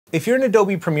If you're an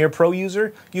Adobe Premiere Pro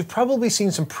user, you've probably seen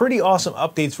some pretty awesome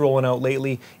updates rolling out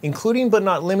lately, including but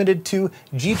not limited to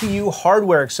GPU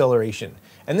hardware acceleration.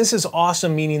 And this is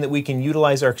awesome, meaning that we can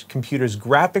utilize our computer's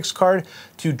graphics card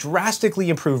to drastically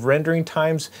improve rendering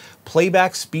times,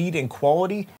 playback speed and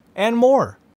quality, and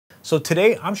more. So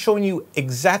today I'm showing you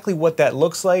exactly what that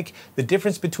looks like, the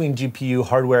difference between GPU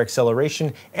hardware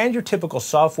acceleration and your typical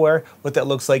software, what that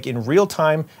looks like in real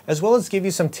time, as well as give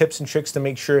you some tips and tricks to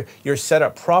make sure you're set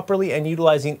up properly and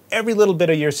utilizing every little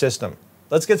bit of your system.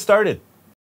 Let's get started.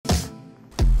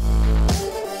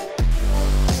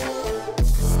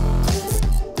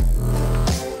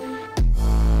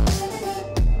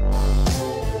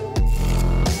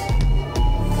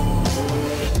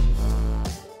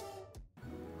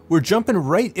 We're jumping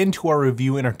right into our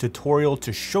review in our tutorial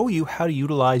to show you how to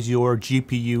utilize your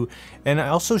GPU, and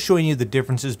also showing you the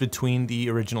differences between the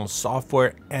original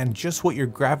software and just what your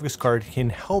graphics card can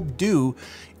help do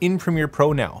in Premiere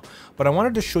Pro now. But I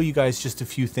wanted to show you guys just a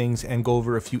few things and go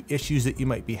over a few issues that you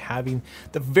might be having.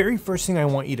 The very first thing I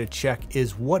want you to check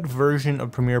is what version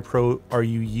of Premiere Pro are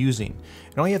you using?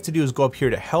 And all you have to do is go up here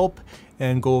to Help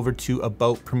and go over to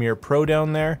About Premiere Pro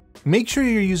down there. Make sure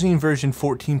you're using version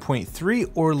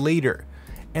 14.3 or later.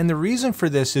 And the reason for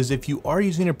this is if you are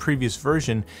using a previous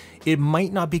version, it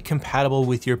might not be compatible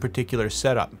with your particular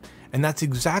setup. And that's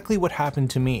exactly what happened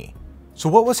to me. So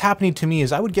what was happening to me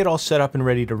is I would get all set up and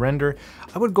ready to render.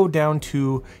 I would go down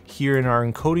to here in our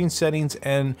encoding settings,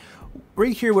 and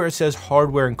right here where it says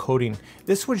hardware encoding,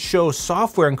 this would show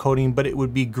software encoding, but it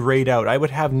would be grayed out. I would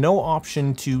have no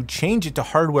option to change it to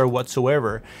hardware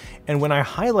whatsoever. And when I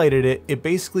highlighted it, it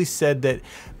basically said that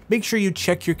make sure you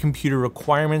check your computer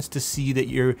requirements to see that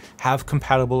you have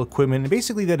compatible equipment, and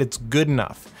basically that it's good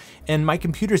enough. And my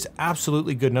computer is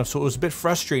absolutely good enough, so it was a bit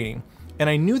frustrating. And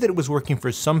I knew that it was working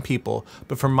for some people,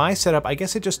 but for my setup, I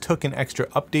guess it just took an extra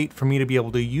update for me to be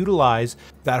able to utilize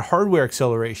that hardware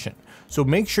acceleration. So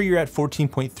make sure you're at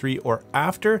 14.3 or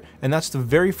after, and that's the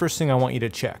very first thing I want you to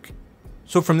check.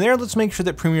 So from there, let's make sure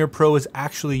that Premiere Pro is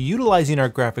actually utilizing our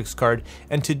graphics card.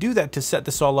 And to do that, to set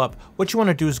this all up, what you want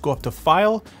to do is go up to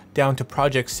File, down to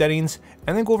Project Settings,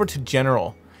 and then go over to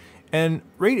General. And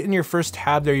right in your first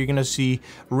tab there, you're gonna see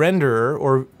Renderer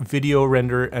or Video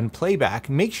Render and Playback.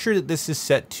 Make sure that this is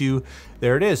set to,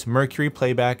 there it is, Mercury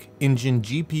Playback, Engine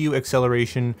GPU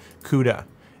Acceleration, CUDA.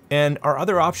 And our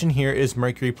other option here is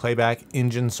Mercury Playback,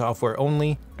 Engine Software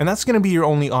Only. And that's gonna be your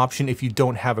only option if you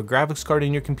don't have a graphics card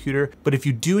in your computer. But if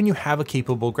you do and you have a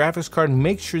capable graphics card,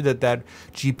 make sure that that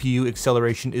GPU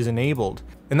acceleration is enabled.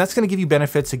 And that's gonna give you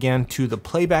benefits again to the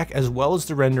playback as well as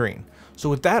the rendering. So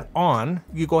with that on,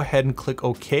 you go ahead and click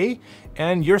OK,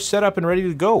 and you're set up and ready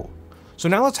to go. So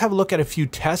now let's have a look at a few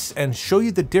tests and show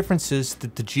you the differences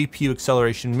that the GPU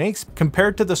acceleration makes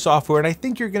compared to the software. And I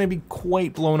think you're gonna be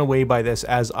quite blown away by this,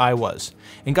 as I was.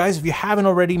 And guys, if you haven't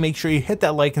already, make sure you hit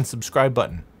that like and subscribe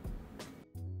button.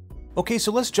 Okay,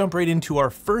 so let's jump right into our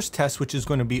first test, which is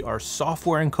going to be our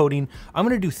software encoding. I'm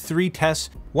going to do 3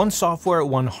 tests, 1 software,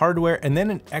 1 hardware, and then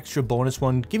an extra bonus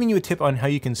one, giving you a tip on how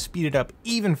you can speed it up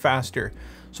even faster.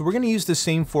 So we're going to use the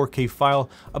same 4K file,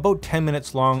 about 10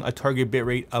 minutes long, a target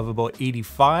bitrate of about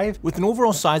 85, with an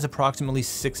overall size approximately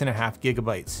 6.5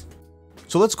 gigabytes.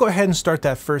 So let's go ahead and start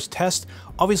that first test.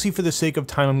 Obviously, for the sake of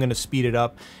time, I'm going to speed it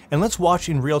up, and let's watch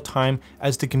in real time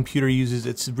as the computer uses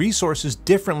its resources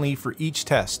differently for each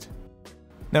test.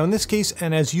 Now in this case,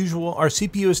 and as usual, our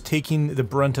CPU is taking the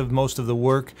brunt of most of the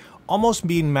work, almost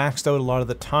being maxed out a lot of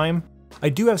the time. I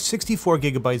do have 64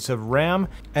 gigabytes of RAM,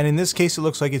 and in this case it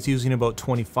looks like it's using about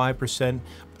 25%.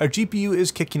 Our GPU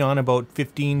is kicking on about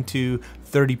 15 to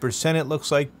 30% it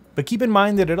looks like, but keep in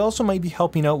mind that it also might be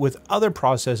helping out with other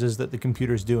processes that the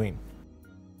computer is doing.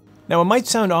 Now it might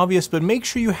sound obvious, but make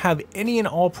sure you have any and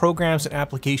all programs and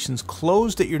applications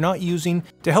closed that you're not using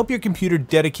to help your computer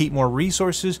dedicate more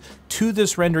resources to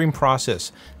this rendering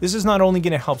process. This is not only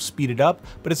going to help speed it up,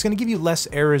 but it's going to give you less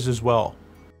errors as well.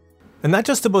 And that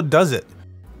just about does it.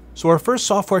 So our first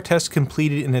software test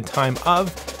completed in a time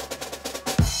of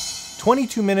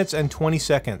 22 minutes and 20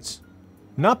 seconds.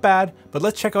 Not bad, but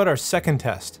let's check out our second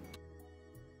test.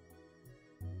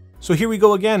 So here we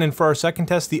go again, and for our second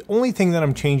test, the only thing that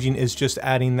I'm changing is just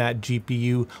adding that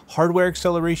GPU hardware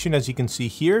acceleration, as you can see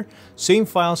here. Same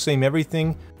file, same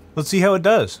everything. Let's see how it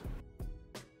does.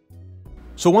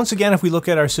 So once again, if we look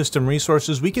at our system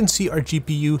resources, we can see our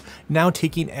GPU now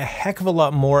taking a heck of a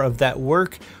lot more of that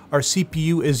work. Our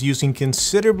CPU is using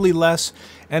considerably less,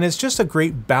 and it's just a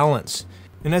great balance.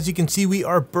 And as you can see, we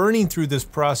are burning through this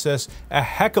process a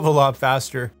heck of a lot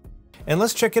faster. And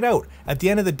let's check it out. At the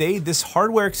end of the day, this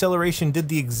hardware acceleration did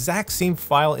the exact same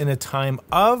file in a time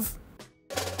of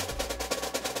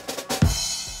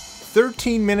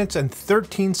 13 minutes and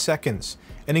 13 seconds,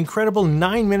 an incredible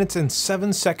 9 minutes and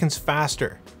 7 seconds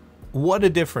faster. What a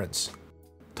difference.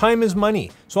 Time is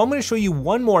money, so I'm going to show you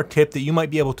one more tip that you might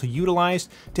be able to utilize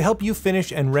to help you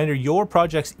finish and render your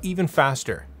projects even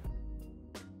faster.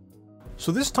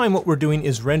 So this time what we're doing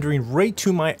is rendering right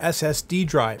to my SSD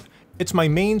drive. It's my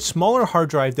main smaller hard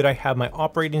drive that I have my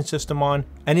operating system on,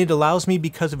 and it allows me,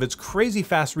 because of its crazy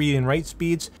fast read and write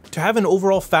speeds, to have an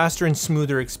overall faster and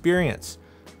smoother experience.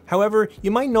 However,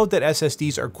 you might note that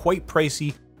SSDs are quite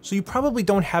pricey, so you probably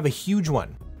don't have a huge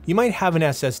one. You might have an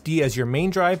SSD as your main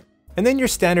drive, and then your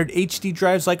standard HD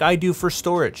drives like I do for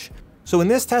storage. So in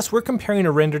this test, we're comparing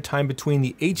a render time between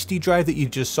the HD drive that you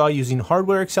just saw using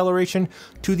hardware acceleration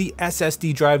to the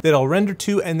SSD drive that I'll render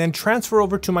to and then transfer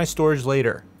over to my storage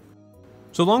later.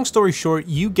 So long story short,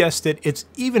 you guessed it, it's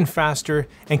even faster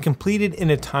and completed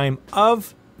in a time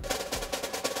of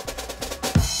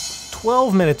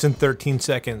 12 minutes and 13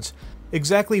 seconds,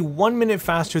 exactly 1 minute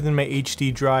faster than my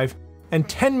HD drive, and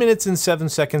 10 minutes and 7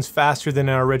 seconds faster than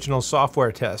our original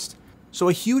software test. So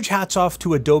a huge hats off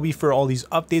to Adobe for all these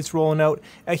updates rolling out,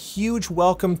 a huge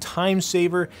welcome, time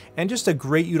saver, and just a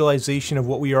great utilization of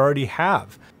what we already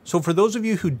have. So for those of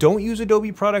you who don't use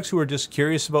Adobe products, who are just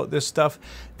curious about this stuff,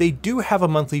 they do have a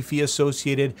monthly fee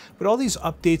associated, but all these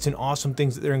updates and awesome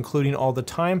things that they're including all the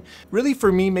time, really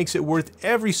for me makes it worth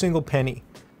every single penny.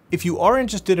 If you are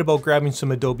interested about grabbing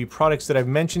some Adobe products that I've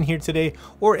mentioned here today,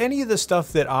 or any of the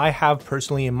stuff that I have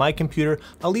personally in my computer,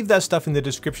 I'll leave that stuff in the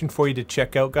description for you to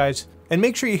check out, guys. And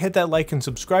make sure you hit that like and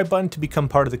subscribe button to become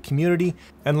part of the community.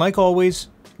 And like always,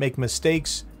 make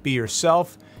mistakes, be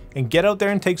yourself, and get out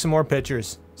there and take some more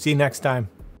pictures. See you next time.